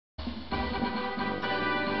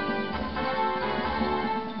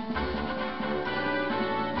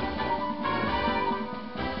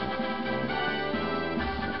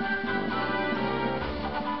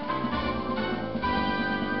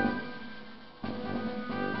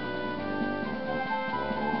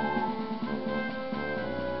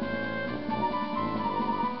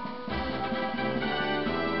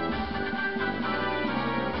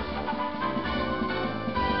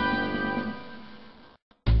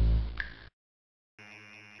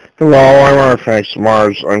Hello, I'm Artifacts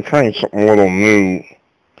Mars. I'm trying something a little new,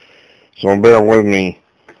 so bear with me.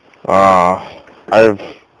 I've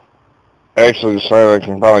actually decided I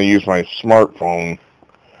can probably use my smartphone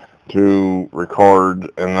to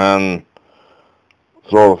record and then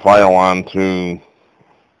throw the file onto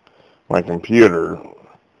my computer.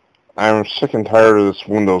 I'm sick and tired of this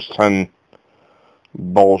Windows 10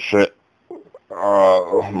 bullshit.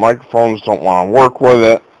 Microphones don't want to work with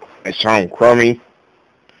it. They sound crummy.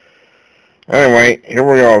 Anyway, here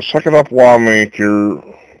we go. Suck it up, Lawmaker.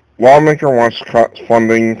 Lawmaker wants to cut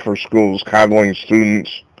funding for schools coddling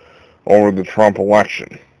students over the Trump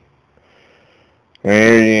election. And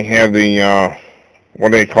here you have the,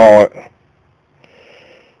 what do they call it?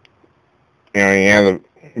 You know, you have the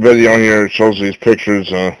video here that shows these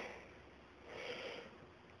pictures of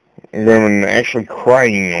women actually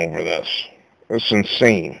crying over this. It's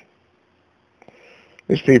insane.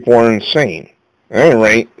 These people are insane. At any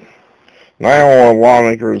rate, Iowa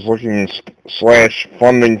lawmaker is looking to slash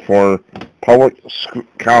funding for public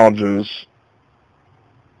colleges,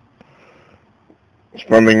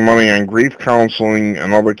 spending money on grief counseling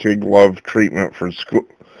and other kid glove treatment for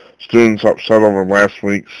students upset over last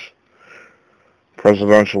week's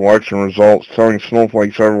presidential election results, telling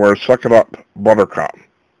snowflakes everywhere, suck it up, buttercup.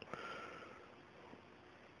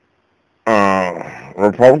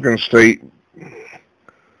 Republican state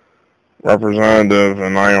representative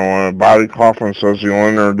in Iowa, Bobby Kaufmann, says he'll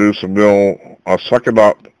introduce a bill, a suck it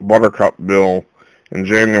up buttercup bill, in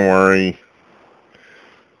January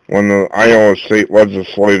when the Iowa state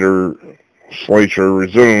legislature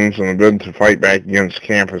resumes in a bid to fight back against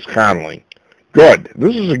campus coddling. Good.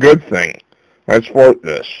 This is a good thing. I support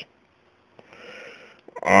this.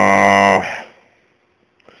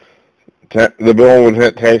 The bill would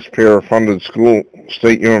hit taxpayer-funded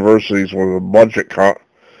state universities with a budget cut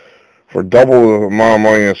for double the amount of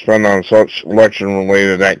money to spend on such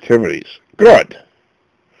election-related activities. Good.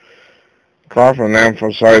 Kaufman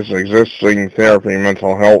emphasized existing therapy and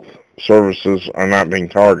mental health services are not being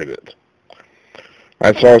targeted.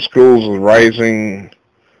 I saw schools with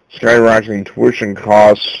skyrocketing tuition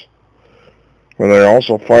costs, where they're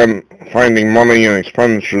also finding money and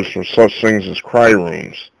expenditures for such things as cry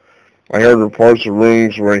rooms. I heard reports of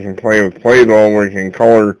rooms where you can play with Play-Doh, where you can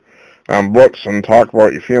color on books and talk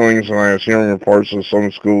about your feelings, and I was hearing reports of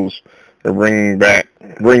some schools are bringing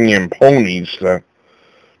in ponies to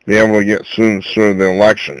be able to get students through the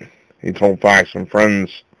election, he told Fox and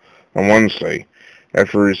Friends on Wednesday.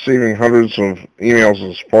 After receiving hundreds of emails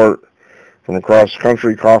of support from across the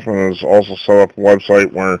country, Kaufman has also set up a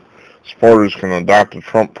website where supporters can adopt a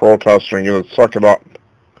Trump protester and get a suck it up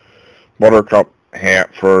buttercup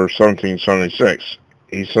hat for $17.76.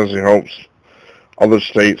 He says he hopes other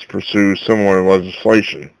states pursue similar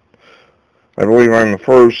legislation. I believe I'm the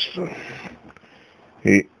first,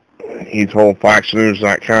 he told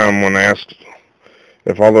FoxNews.com when asked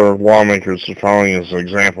if other lawmakers are following his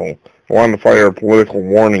example. I wanted to fire a political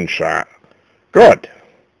warning shot. Good.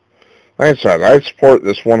 Like I said, I support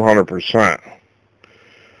this 100%.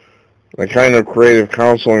 The kind of creative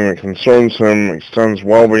counseling that concerns him extends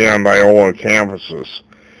well beyond Iowa campuses.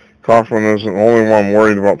 Kaufman isn't the only one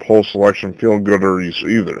worried about post-election feel-gooderies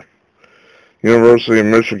either. University of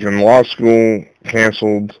Michigan Law School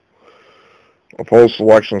canceled a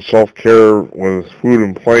post-election self-care with food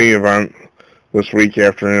and play event this week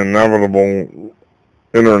after an inevitable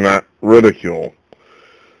internet ridicule.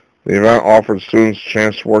 The event offered students a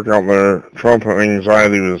chance to work out their Trump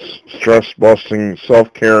anxiety with stress-busting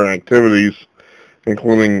self-care activities,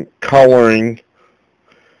 including coloring,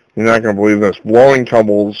 you're not going to believe this, blowing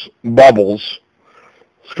bubbles,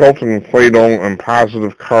 sculpting Play-Doh, and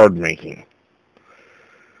positive card making.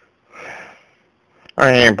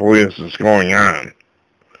 I can't believe this is going on.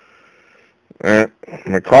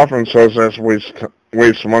 McCaffrey says that's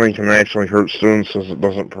waste of money can actually hurt students as it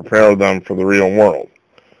doesn't prepare them for the real world.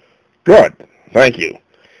 Good. Thank you.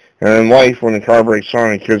 And in life, when the car breaks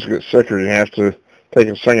down and kids get sicker, you have to take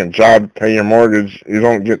a second job to pay your mortgage. You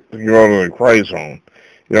don't get to go to the cry zone.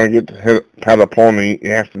 You don't get to pet a pony.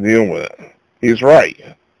 You have to deal with it. He's right.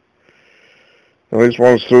 At least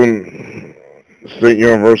one student, State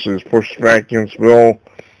University, has pushed back against the bill,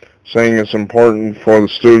 saying it's important for the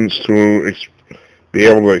students to be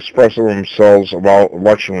able to express themselves about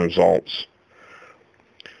election results.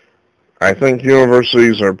 I think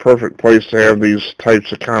universities are a perfect place to have these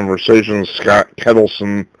types of conversations. Scott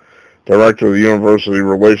Kettleson, director of the University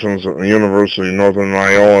Relations at the University of Northern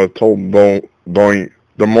Iowa, told Des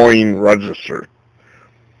Moines Register.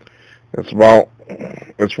 It's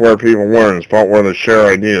where people learn. It's about where they share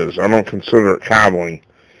ideas. I don't consider it coddling.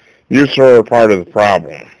 You, sir, are part of the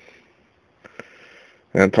problem.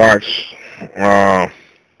 And it talks,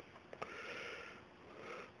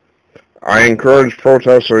 I encourage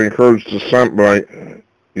protest, I encourage dissent, but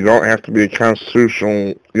you don't have to be you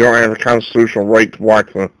don't have a constitutional right to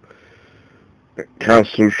block the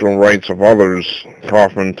constitutional rights of others,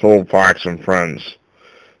 Kaufmann told Fox and Friends.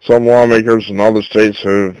 Some lawmakers in other states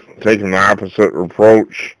have taken the opposite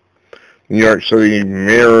approach. New York City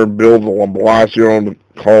Mayor Bill de Blasio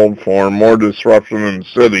called for more disruption in the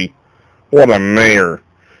city. What a mayor,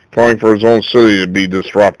 calling for his own city to be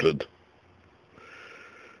disrupted.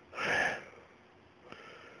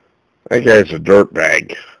 That guy's a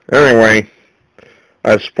dirtbag. Anyway,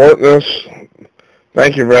 I support this.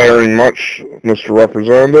 Thank you very much, Mr.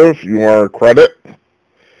 Representative. You are a credit.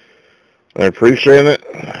 I appreciate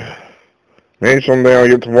it. Maybe someday I'll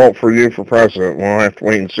get to vote for you for president. We'll have to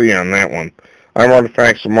wait and see on that one. I'm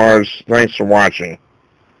Artifacts of Mars. Thanks for watching.